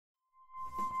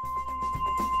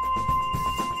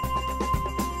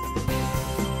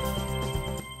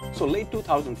So late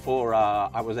 2004,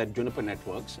 I was at Juniper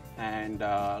Networks, and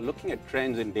looking at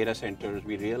trends in data centers,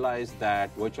 we realized that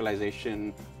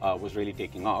virtualization was really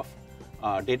taking off.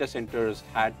 Data centers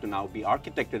had to now be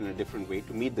architected in a different way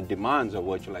to meet the demands of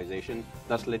virtualization.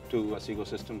 Thus led to Xsigo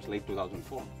Systems late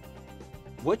 2004.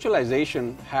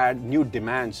 Virtualization had new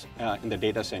demands in the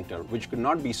data center, which could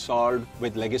not be solved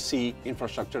with legacy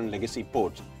infrastructure and legacy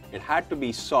ports. It had to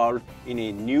be solved in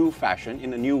a new fashion,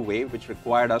 in a new way, which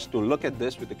required us to look at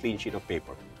this with a clean sheet of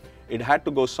paper. It had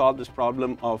to go solve this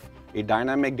problem of a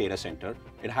dynamic data center.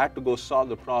 It had to go solve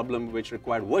the problem which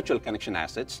required virtual connection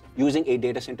assets using a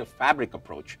data center fabric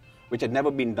approach, which had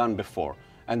never been done before.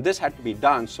 And this had to be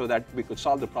done so that we could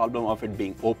solve the problem of it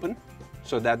being open,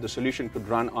 so that the solution could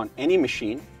run on any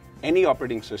machine, any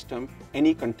operating system,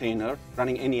 any container,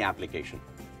 running any application.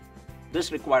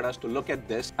 This required us to look at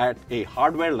this at a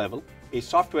hardware level, a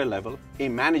software level, a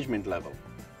management level.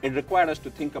 It required us to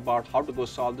think about how to go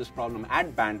solve this problem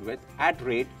at bandwidth, at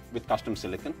rate, with custom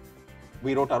silicon.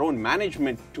 We wrote our own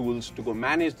management tools to go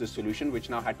manage the solution, which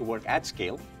now had to work at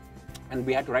scale. And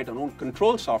we had to write our own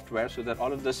control software so that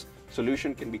all of this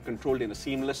solution can be controlled in a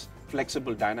seamless,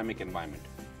 flexible, dynamic environment.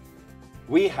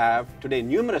 We have today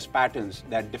numerous patents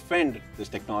that defend this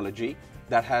technology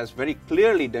that has very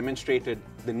clearly demonstrated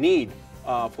the need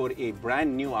for a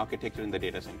brand new architecture in the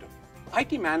data center.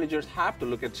 IT managers have to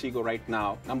look at Xsigo right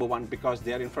now, number one, because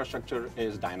their infrastructure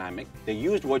is dynamic. They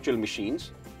use virtual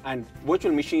machines, and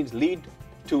virtual machines lead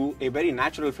to a very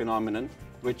natural phenomenon,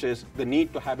 which is the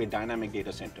need to have a dynamic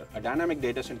data center. A dynamic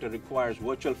data center requires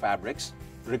virtual fabrics,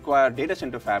 data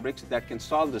center fabrics that can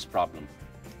solve this problem.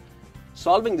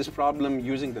 Solving this problem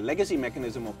using the legacy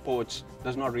mechanism of ports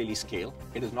does not really scale.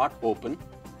 It is not open,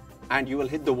 and you will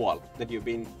hit the wall that you've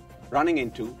been running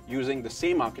into using the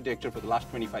same architecture for the last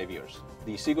 25 years.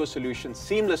 The Xsigo solution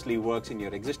seamlessly works in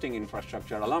your existing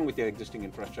infrastructure. Along with your existing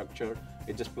infrastructure,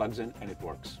 it just plugs in and it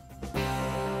works.